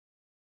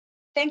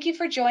Thank you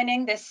for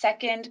joining this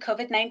second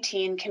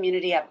COVID-19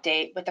 community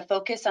update with a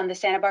focus on the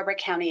Santa Barbara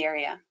County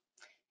area.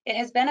 It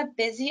has been a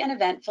busy and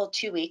eventful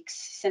 2 weeks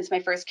since my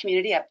first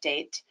community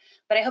update,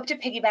 but I hope to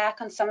piggyback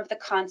on some of the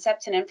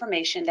concepts and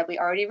information that we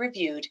already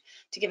reviewed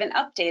to give an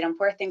update on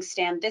where things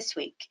stand this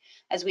week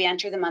as we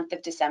enter the month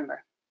of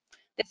December.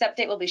 This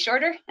update will be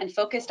shorter and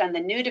focused on the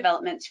new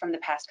developments from the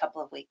past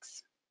couple of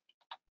weeks.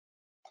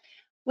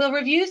 We'll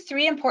review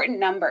 3 important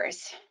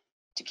numbers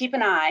to keep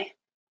an eye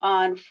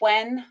on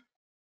when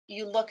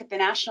you look at the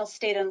national,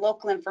 state, and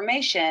local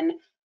information,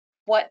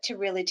 what to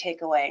really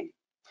take away.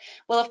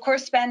 We'll, of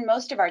course, spend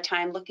most of our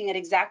time looking at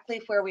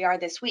exactly where we are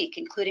this week,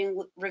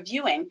 including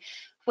reviewing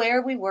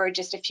where we were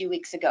just a few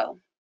weeks ago.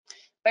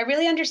 By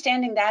really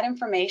understanding that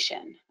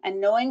information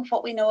and knowing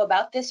what we know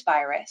about this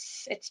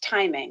virus, its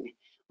timing,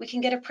 we can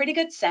get a pretty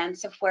good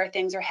sense of where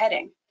things are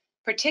heading,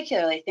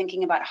 particularly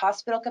thinking about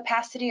hospital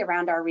capacity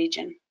around our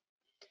region.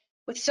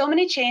 With so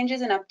many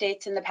changes and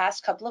updates in the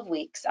past couple of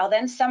weeks, I'll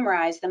then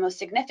summarize the most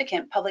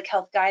significant public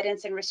health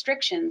guidance and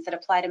restrictions that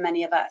apply to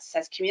many of us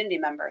as community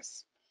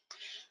members.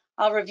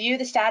 I'll review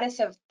the status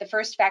of the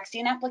first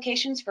vaccine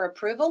applications for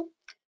approval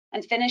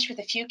and finish with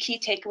a few key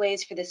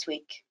takeaways for this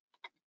week.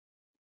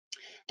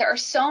 There are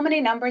so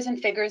many numbers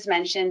and figures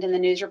mentioned in the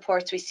news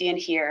reports we see and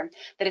hear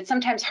that it's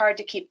sometimes hard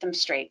to keep them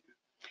straight.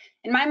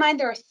 In my mind,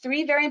 there are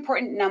 3 very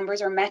important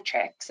numbers or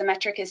metrics. A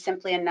metric is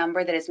simply a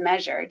number that is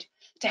measured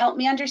to help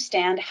me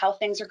understand how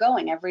things are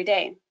going every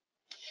day.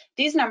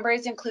 These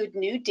numbers include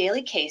new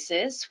daily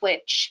cases,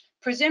 which,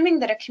 presuming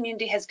that a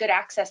community has good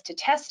access to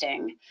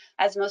testing,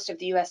 as most of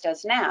the US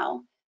does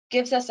now,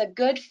 gives us a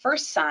good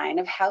first sign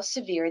of how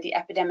severe the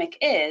epidemic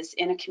is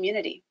in a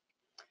community.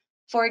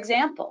 For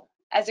example,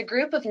 as a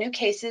group of new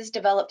cases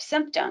develop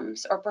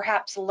symptoms or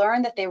perhaps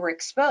learn that they were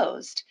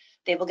exposed,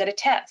 they will get a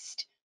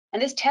test, and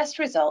this test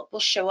result will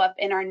show up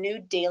in our new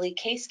daily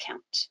case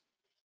count.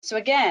 So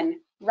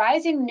again,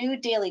 rising new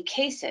daily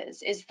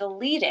cases is the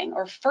leading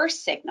or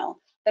first signal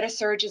that a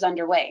surge is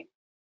underway.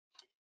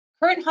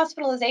 Current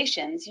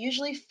hospitalizations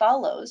usually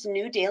follows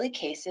new daily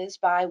cases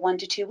by 1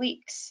 to 2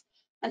 weeks.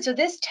 And so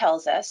this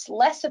tells us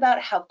less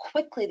about how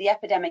quickly the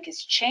epidemic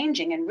is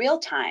changing in real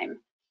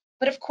time,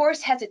 but of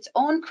course has its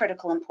own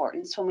critical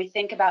importance when we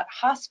think about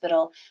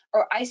hospital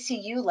or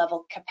ICU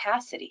level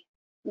capacity,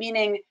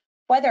 meaning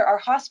whether our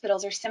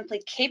hospitals are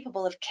simply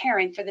capable of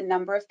caring for the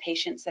number of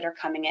patients that are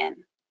coming in.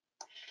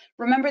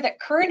 Remember that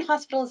current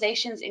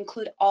hospitalizations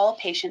include all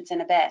patients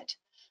in a bed.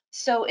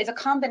 So it's a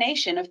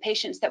combination of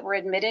patients that were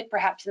admitted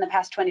perhaps in the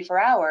past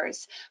 24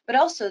 hours, but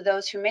also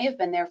those who may have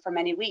been there for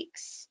many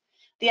weeks.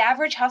 The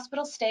average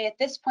hospital stay at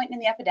this point in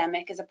the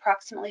epidemic is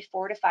approximately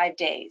 4 to 5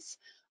 days,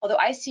 although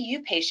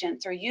ICU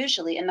patients are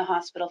usually in the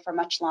hospital for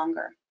much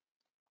longer.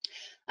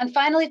 And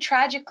finally,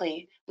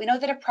 tragically, we know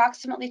that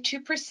approximately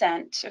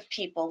 2% of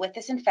people with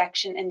this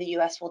infection in the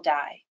US will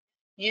die,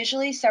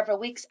 usually several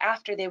weeks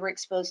after they were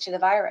exposed to the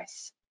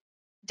virus.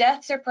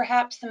 Deaths are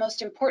perhaps the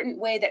most important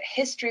way that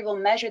history will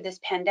measure this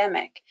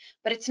pandemic,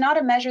 but it's not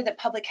a measure that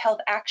public health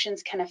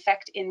actions can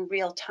affect in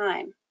real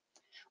time.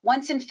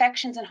 Once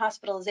infections and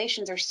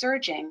hospitalizations are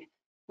surging,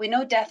 we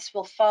know deaths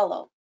will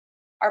follow.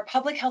 Our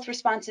public health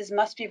responses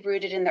must be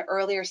rooted in the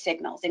earlier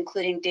signals,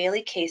 including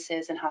daily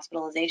cases and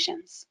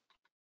hospitalizations.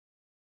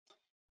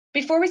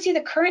 Before we see the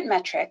current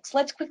metrics,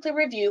 let's quickly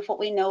review what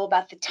we know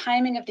about the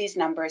timing of these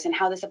numbers and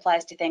how this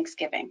applies to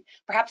Thanksgiving,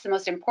 perhaps the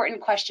most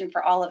important question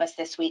for all of us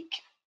this week.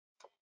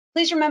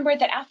 Please remember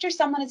that after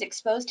someone is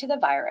exposed to the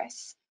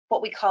virus,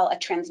 what we call a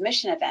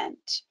transmission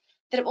event,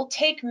 that it will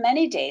take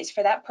many days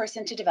for that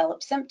person to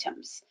develop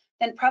symptoms,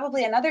 then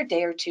probably another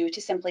day or 2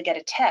 to simply get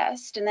a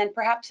test, and then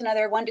perhaps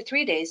another 1 to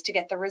 3 days to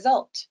get the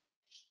result.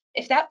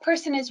 If that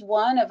person is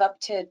one of up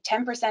to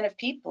 10% of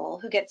people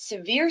who get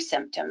severe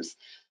symptoms,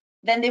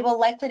 then they will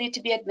likely need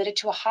to be admitted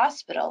to a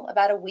hospital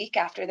about a week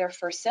after their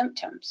first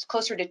symptoms,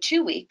 closer to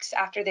 2 weeks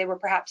after they were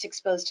perhaps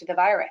exposed to the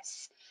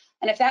virus.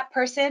 And if that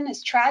person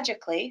is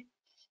tragically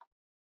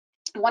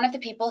one of the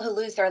people who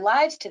lose their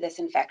lives to this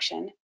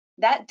infection,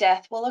 that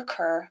death will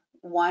occur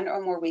 1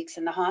 or more weeks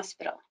in the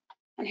hospital.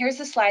 And here's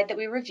the slide that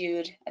we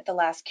reviewed at the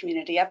last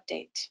community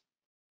update.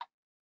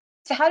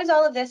 So how does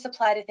all of this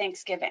apply to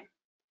Thanksgiving?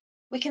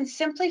 We can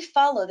simply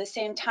follow the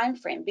same time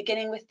frame,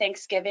 beginning with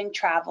Thanksgiving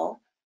travel,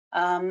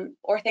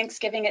 or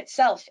Thanksgiving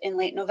itself in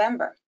late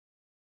November.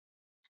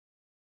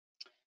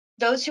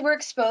 Those who were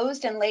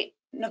exposed in late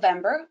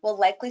November will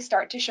likely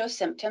start to show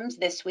symptoms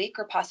this week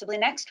or possibly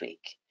next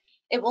week.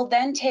 It will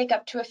then take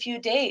up to a few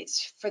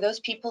days for those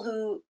people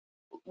who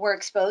were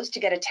exposed to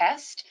get a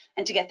test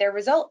and to get their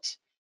result.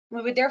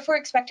 We would therefore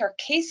expect our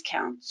case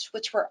counts,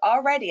 which were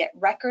already at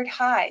record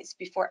highs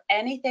before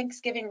any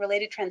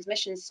Thanksgiving-related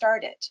transmissions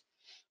started,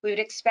 we would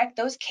expect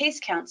those case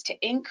counts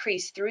to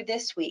increase through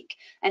this week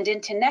and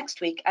into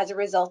next week as a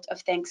result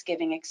of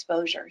Thanksgiving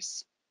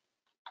exposures.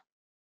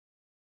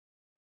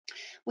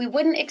 We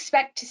wouldn't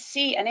expect to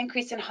see an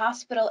increase in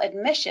hospital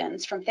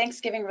admissions from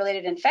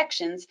Thanksgiving-related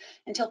infections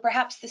until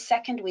perhaps the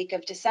second week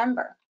of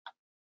December.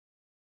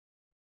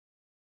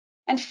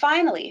 And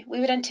finally, we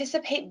would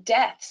anticipate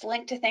deaths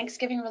linked to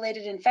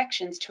Thanksgiving-related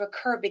infections to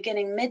occur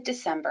beginning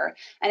mid-December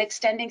and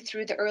extending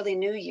through the early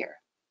new year.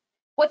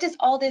 What does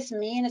all this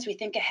mean as we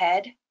think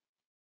ahead?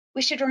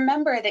 We should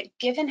remember that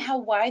given how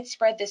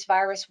widespread this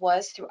virus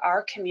was through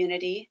our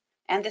community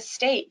and the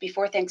state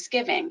before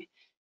Thanksgiving,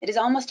 it is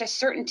almost a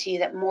certainty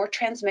that more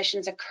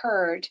transmissions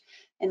occurred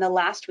in the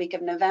last week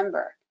of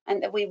November,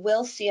 and that we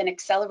will see an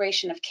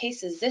acceleration of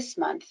cases this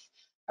month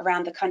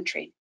around the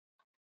country.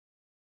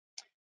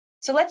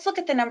 So let's look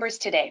at the numbers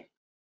today.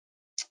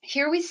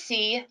 Here we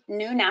see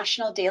new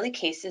national daily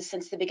cases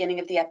since the beginning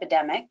of the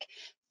epidemic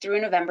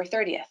through November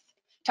 30th.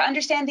 To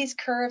understand these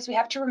curves, we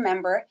have to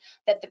remember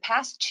that the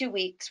past 2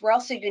 weeks were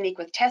also unique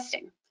with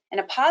testing. In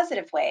a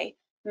positive way,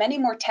 many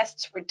more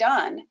tests were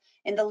done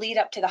in the lead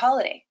up to the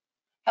holiday.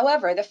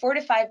 However, the 4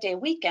 to 5 day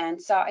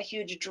weekend saw a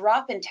huge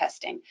drop in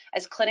testing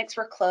as clinics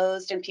were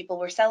closed and people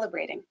were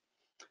celebrating.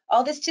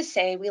 All this to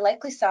say, we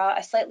likely saw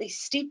a slightly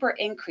steeper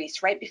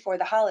increase right before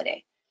the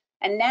holiday,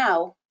 and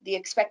now the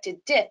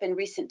expected dip in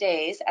recent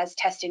days as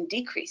testing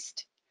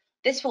decreased.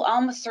 This will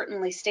almost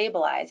certainly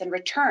stabilize and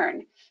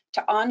return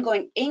to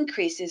ongoing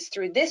increases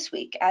through this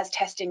week as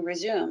testing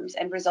resumes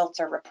and results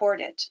are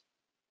reported.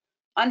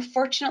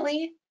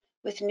 Unfortunately,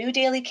 with new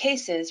daily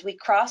cases, we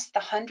crossed the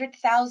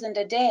 100,000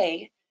 a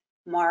day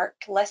mark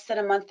less than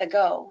a month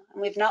ago,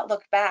 and we've not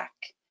looked back.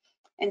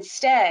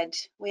 Instead,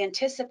 we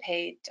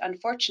anticipate,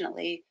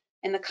 unfortunately,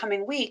 in the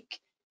coming week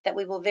that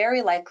we will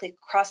very likely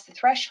cross the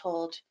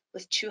threshold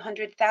with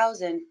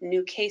 200,000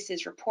 new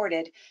cases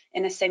reported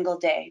in a single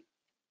day.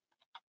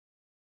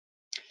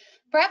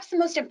 Perhaps the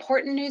most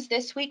important news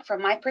this week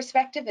from my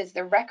perspective is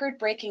the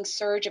record-breaking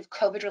surge of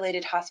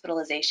COVID-related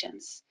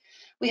hospitalizations.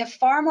 We have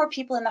far more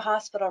people in the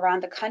hospital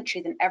around the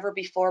country than ever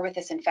before with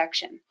this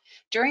infection.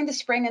 During the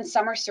spring and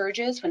summer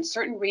surges, when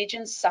certain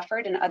regions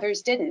suffered and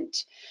others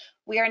didn't,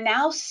 we are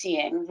now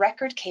seeing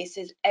record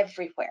cases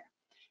everywhere.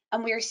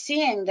 And we are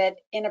seeing that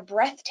in a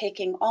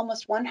breathtaking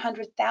almost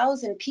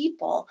 100,000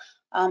 people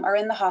are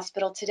in the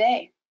hospital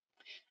today.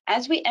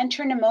 As we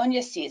enter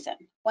pneumonia season,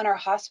 when our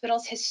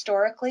hospitals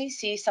historically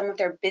see some of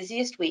their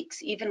busiest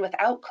weeks, even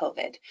without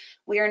COVID,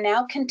 we are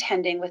now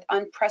contending with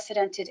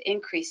unprecedented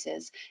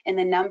increases in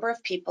the number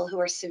of people who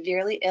are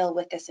severely ill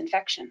with this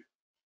infection.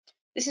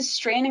 This is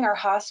straining our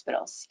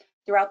hospitals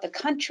throughout the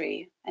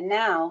country, and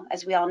now,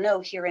 as we all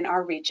know, here in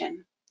our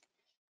region.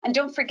 And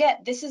don't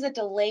forget, this is a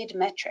delayed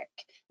metric.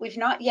 We've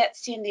not yet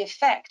seen the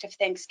effect of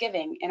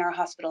Thanksgiving in our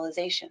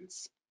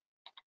hospitalizations.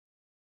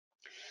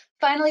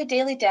 Finally,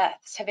 daily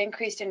deaths have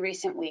increased in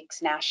recent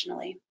weeks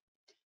nationally.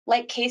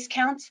 Like case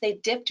counts, they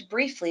dipped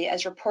briefly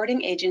as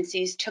reporting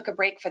agencies took a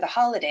break for the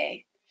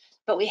holiday,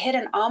 but we hit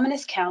an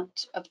ominous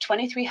count of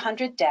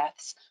 2,300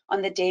 deaths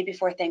on the day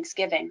before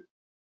Thanksgiving.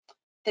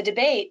 The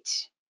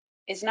debate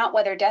is not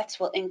whether deaths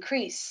will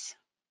increase.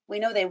 We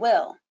know they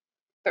will,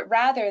 but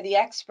rather the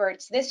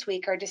experts this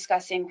week are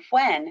discussing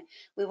when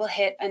we will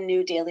hit a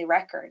new daily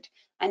record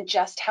and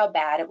just how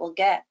bad it will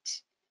get.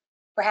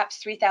 Perhaps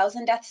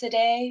 3,000 deaths a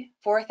day,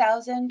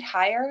 4,000,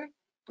 higher?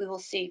 We will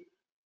see.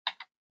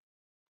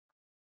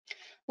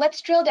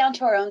 Let's drill down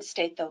to our own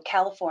state though,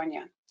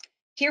 California.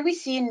 Here we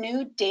see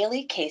new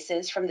daily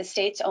cases from the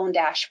state's own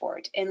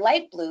dashboard. In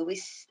light blue,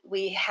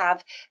 we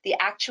have the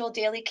actual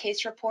daily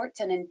case reports,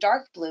 and in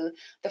dark blue,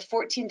 the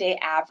 14-day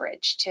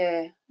average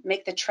to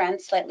make the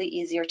trend slightly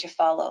easier to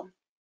follow.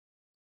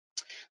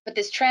 But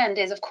this trend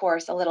is, of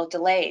course, a little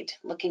delayed,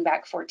 looking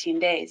back 14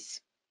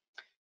 days.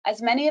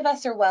 As many of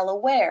us are well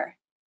aware,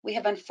 we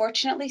have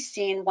unfortunately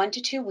seen 1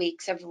 to 2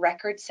 weeks of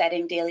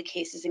record-setting daily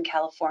cases in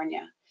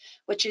California,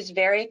 which is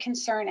very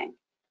concerning,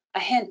 a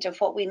hint of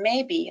what we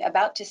may be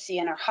about to see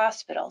in our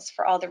hospitals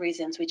for all the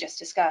reasons we just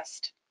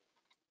discussed.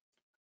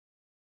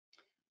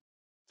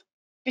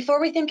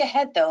 Before we think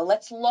ahead, though,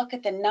 let's look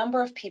at the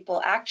number of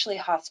people actually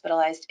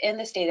hospitalized in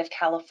the state of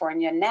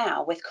California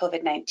now with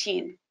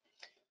COVID-19.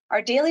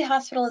 Our daily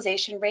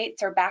hospitalization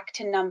rates are back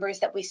to numbers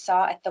that we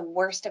saw at the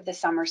worst of the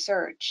summer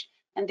surge,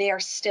 and they are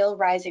still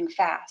rising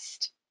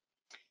fast.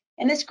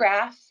 In this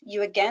graph,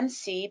 you again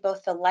see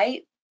both the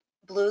light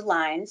blue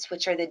lines,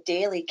 which are the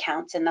daily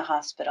counts in the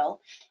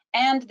hospital,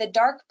 and the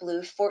dark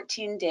blue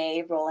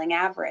 14-day rolling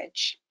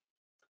average.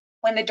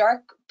 When the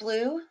dark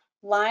blue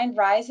line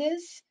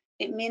rises,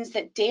 it means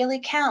that daily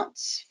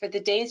counts for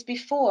the days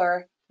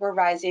before were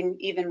rising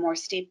even more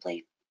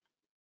steeply.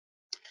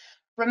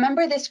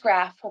 Remember this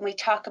graph when we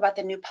talk about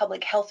the new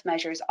public health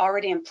measures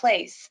already in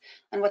place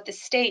and what the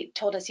state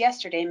told us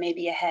yesterday may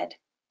be ahead.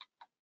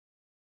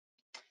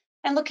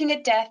 And looking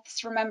at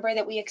deaths, remember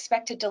that we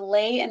expect a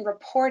delay in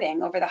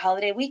reporting over the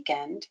holiday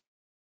weekend,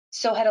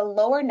 so had a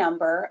lower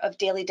number of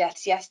daily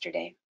deaths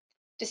yesterday.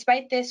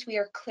 Despite this, we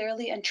are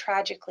clearly and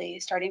tragically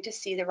starting to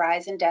see the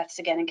rise in deaths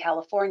again in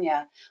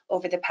California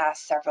over the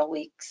past several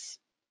weeks.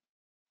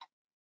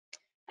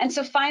 And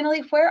so finally,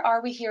 where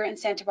are we here in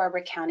Santa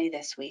Barbara County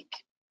this week?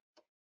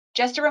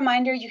 Just a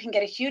reminder, you can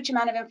get a huge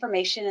amount of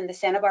information in the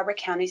Santa Barbara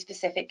County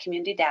specific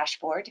community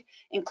dashboard,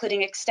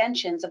 including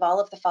extensions of all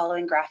of the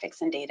following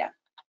graphics and data.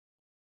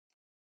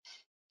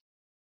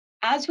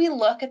 As we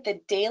look at the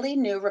daily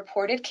new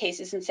reported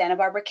cases in Santa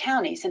Barbara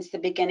County since the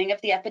beginning of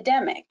the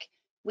epidemic,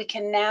 we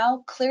can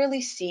now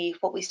clearly see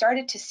what we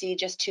started to see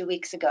just 2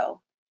 weeks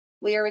ago.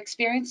 We are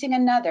experiencing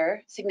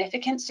another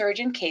significant surge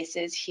in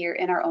cases here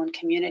in our own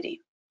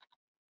community.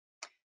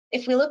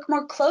 If we look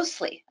more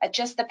closely at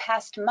just the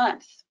past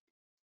month,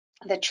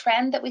 the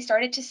trend that we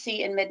started to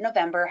see in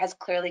mid-November has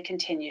clearly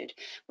continued,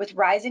 with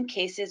rising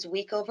cases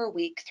week over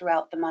week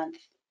throughout the month.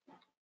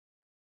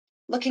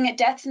 Looking at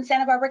deaths in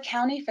Santa Barbara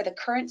County for the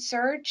current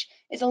surge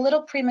is a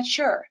little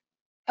premature.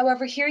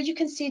 However, here you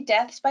can see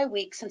deaths by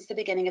week since the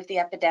beginning of the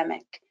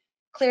epidemic.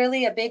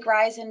 Clearly, a big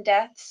rise in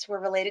deaths were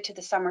related to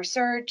the summer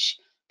surge,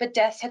 but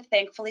deaths have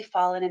thankfully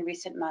fallen in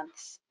recent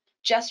months.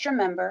 Just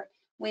remember,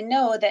 we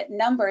know that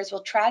numbers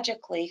will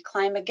tragically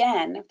climb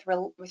again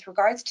with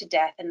regards to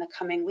death in the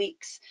coming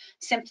weeks,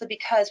 simply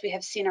because we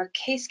have seen our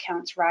case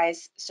counts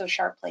rise so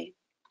sharply.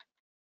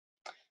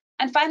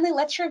 And finally,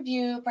 let's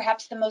review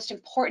perhaps the most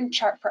important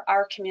chart for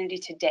our community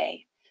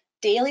today,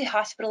 daily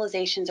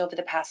hospitalizations over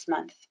the past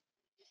month.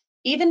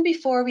 Even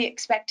before we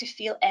expect to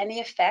feel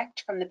any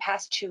effect from the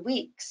past 2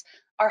 weeks,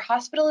 our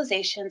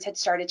hospitalizations had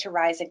started to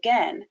rise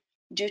again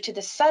due to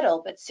the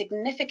subtle but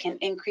significant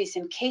increase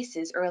in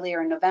cases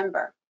earlier in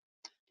November.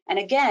 And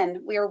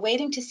again, we are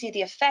waiting to see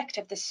the effect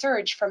of the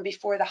surge from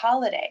before the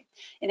holiday,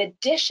 in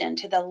addition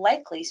to the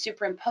likely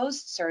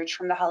superimposed surge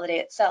from the holiday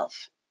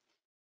itself.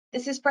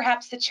 This is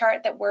perhaps the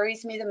chart that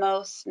worries me the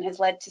most and has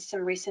led to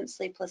some recent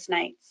sleepless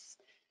nights.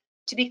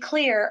 To be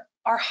clear,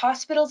 our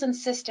hospitals and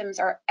systems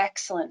are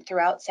excellent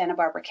throughout Santa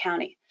Barbara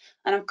County,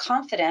 and I'm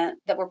confident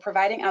that we're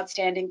providing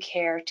outstanding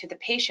care to the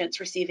patients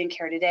receiving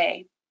care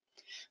today.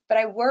 But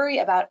I worry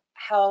about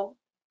how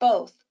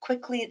both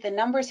quickly the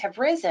numbers have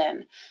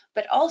risen,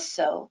 but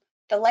also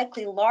the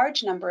likely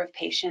large number of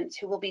patients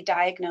who will be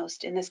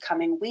diagnosed in this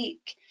coming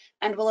week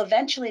and will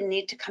eventually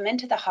need to come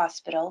into the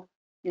hospital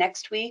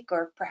next week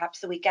or perhaps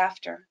the week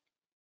after.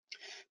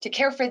 To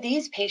care for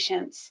these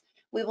patients,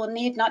 we will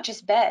need not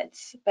just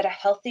beds, but a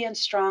healthy and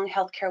strong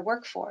healthcare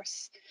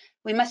workforce.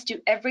 We must do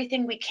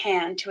everything we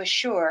can to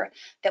assure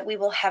that we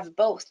will have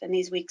both in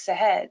these weeks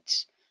ahead.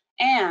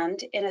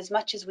 And in as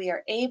much as we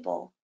are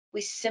able, we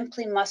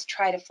simply must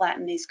try to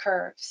flatten these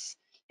curves.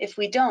 If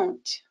we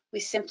don't, we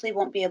simply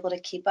won't be able to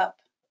keep up.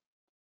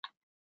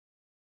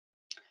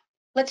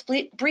 Let's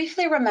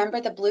briefly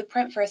remember the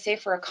blueprint for a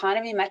safer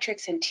economy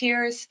metrics and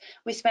tiers.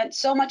 We spent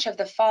so much of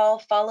the fall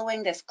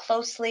following this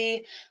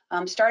closely,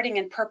 starting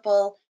in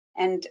purple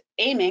and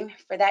aiming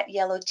for that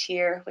yellow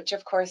tier, which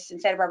of course in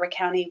Santa Barbara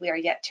County we are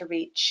yet to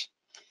reach.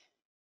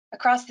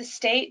 Across the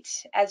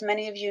state, as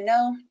many of you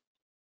know,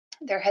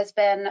 there has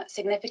been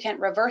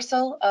significant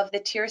reversal of the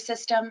tier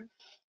system,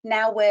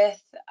 now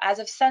with, as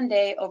of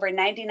Sunday, over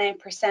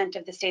 99%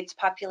 of the state's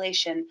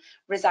population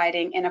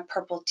residing in a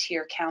purple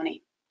tier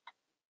county.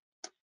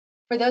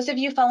 For those of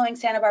you following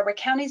Santa Barbara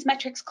County's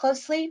metrics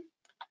closely,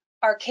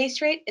 our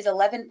case rate is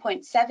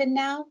 11.7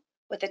 now,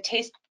 with a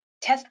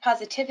test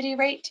positivity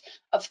rate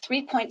of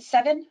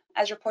 3.7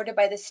 as reported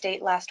by the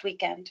state last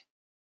weekend.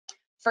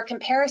 For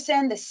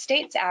comparison, the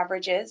state's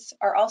averages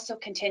are also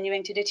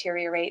continuing to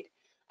deteriorate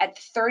at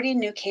 30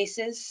 new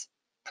cases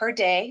per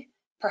day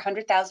per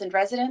 100,000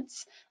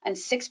 residents, and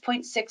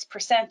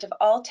 6.6% of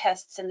all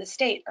tests in the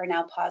state are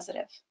now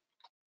positive.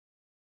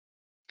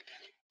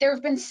 There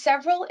have been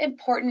several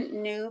important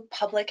new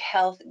public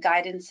health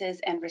guidances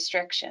and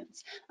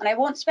restrictions, and I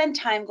won't spend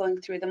time going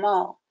through them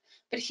all,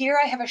 but here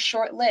I have a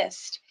short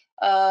list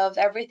of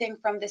everything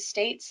from the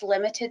state's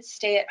limited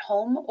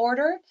stay-at-home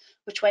order,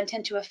 which went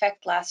into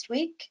effect last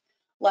week.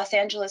 Los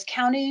Angeles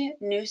County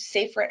new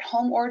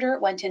safer-at-home order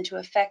went into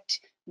effect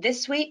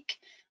this week.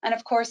 And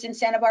of course, in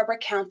Santa Barbara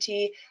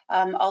County,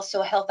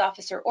 also health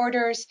officer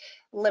orders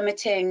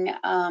limiting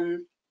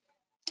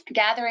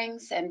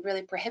gatherings and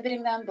really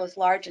prohibiting them, both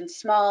large and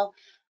small,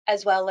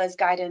 as well as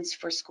guidance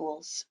for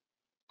schools.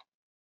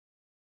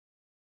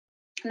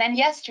 And then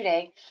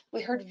yesterday,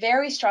 we heard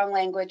very strong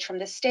language from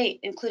the state,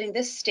 including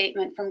this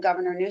statement from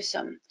Governor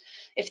Newsom.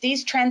 If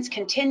these trends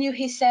continue,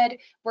 he said,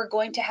 we're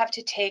going to have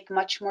to take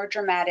much more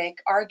dramatic,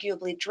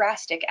 arguably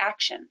drastic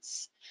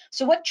actions.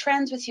 So what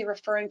trends was he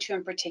referring to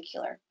in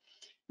particular?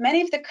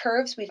 Many of the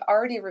curves we've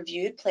already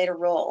reviewed played a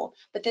role,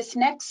 but this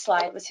next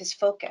slide was his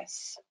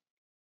focus.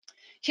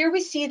 Here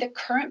we see the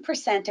current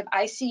percent of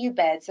ICU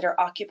beds that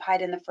are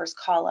occupied in the first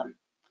column.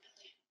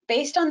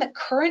 Based on the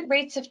current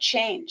rates of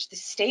change, the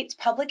state's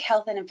public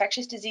health and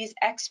infectious disease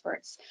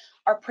experts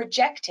are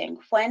projecting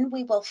when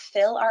we will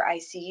fill our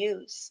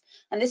ICUs.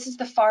 And this is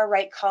the far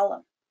right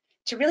column.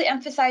 To really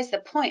emphasize the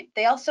point,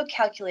 they also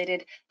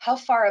calculated how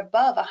far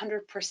above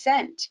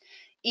 100%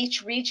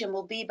 each region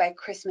will be by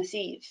Christmas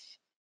Eve.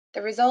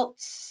 The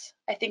results,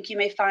 I think you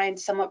may find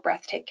somewhat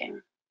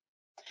breathtaking.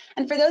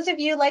 And for those of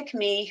you like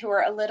me who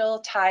are a little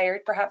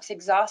tired, perhaps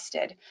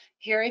exhausted,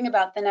 hearing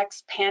about the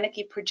next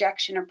panicky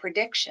projection or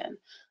prediction,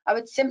 I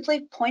would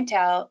simply point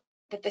out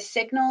that the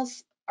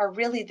signals are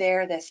really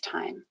there this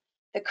time.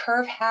 The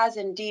curve has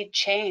indeed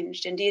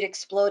changed, indeed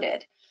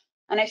exploded.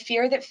 And I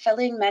fear that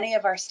filling many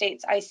of our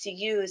state's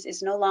ICUs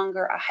is no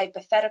longer a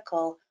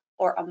hypothetical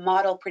or a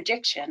model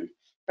prediction,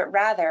 but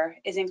rather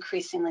is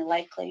increasingly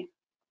likely.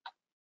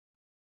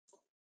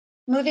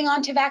 Moving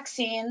on to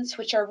vaccines,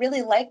 which are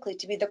really likely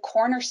to be the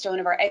cornerstone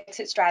of our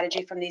exit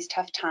strategy from these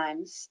tough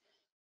times.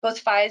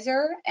 Both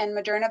Pfizer and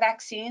Moderna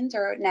vaccines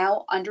are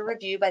now under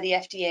review by the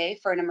FDA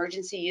for an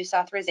emergency use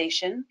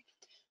authorization.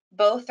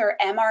 Both are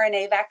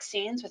mRNA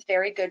vaccines with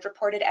very good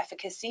reported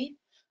efficacy.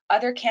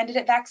 Other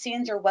candidate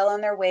vaccines are well on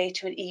their way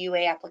to an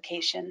EUA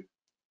application.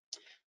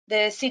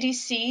 The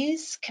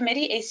CDC's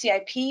committee,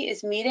 ACIP,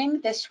 is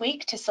meeting this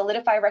week to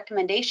solidify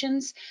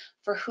recommendations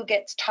for who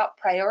gets top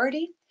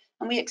priority,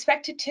 and we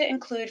expect it to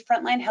include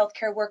frontline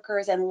healthcare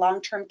workers and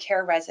long-term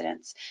care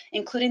residents,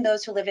 including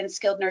those who live in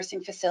skilled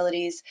nursing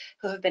facilities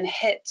who have been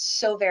hit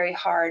so very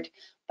hard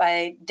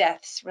by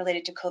deaths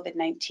related to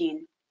COVID-19.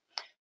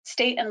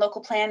 State and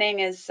local planning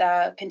is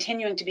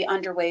continuing to be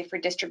underway for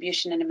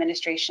distribution and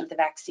administration of the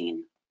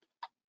vaccine.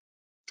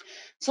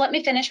 So let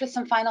me finish with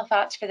some final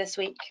thoughts for this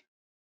week.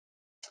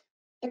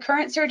 The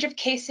current surge of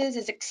cases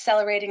is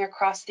accelerating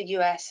across the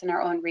US and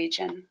our own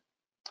region.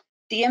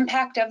 The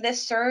impact of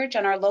this surge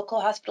on our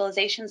local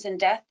hospitalizations and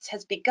deaths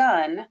has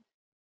begun,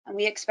 and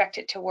we expect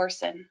it to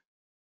worsen.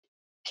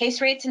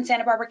 Case rates in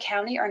Santa Barbara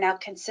County are now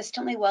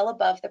consistently well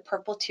above the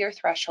purple tier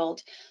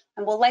threshold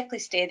and will likely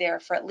stay there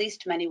for at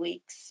least many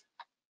weeks.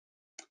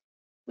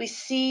 We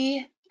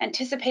see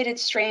anticipated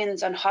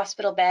strains on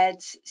hospital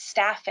beds,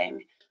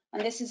 staffing,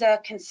 and this is a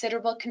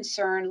considerable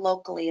concern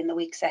locally in the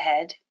weeks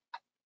ahead.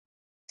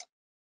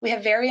 We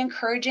have very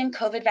encouraging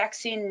COVID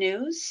vaccine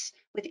news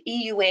with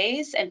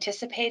EUAs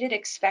anticipated,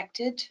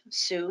 expected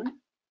soon.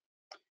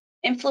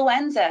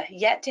 Influenza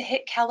yet to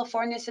hit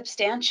California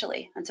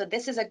substantially. And so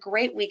this is a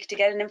great week to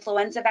get an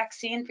influenza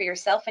vaccine for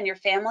yourself and your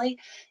family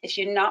if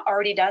you've not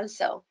already done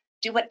so.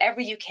 Do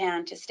whatever you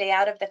can to stay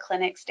out of the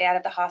clinics, stay out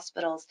of the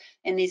hospitals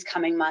in these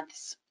coming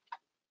months.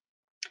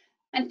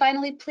 And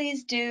finally,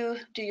 please do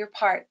your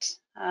part.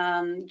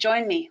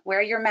 Join me,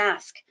 wear your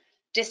mask,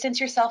 distance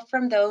yourself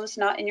from those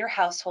not in your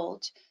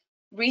household,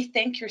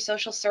 rethink your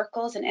social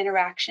circles and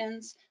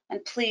interactions,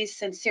 and please,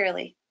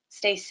 sincerely,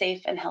 stay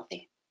safe and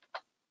healthy.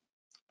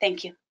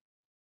 Thank you.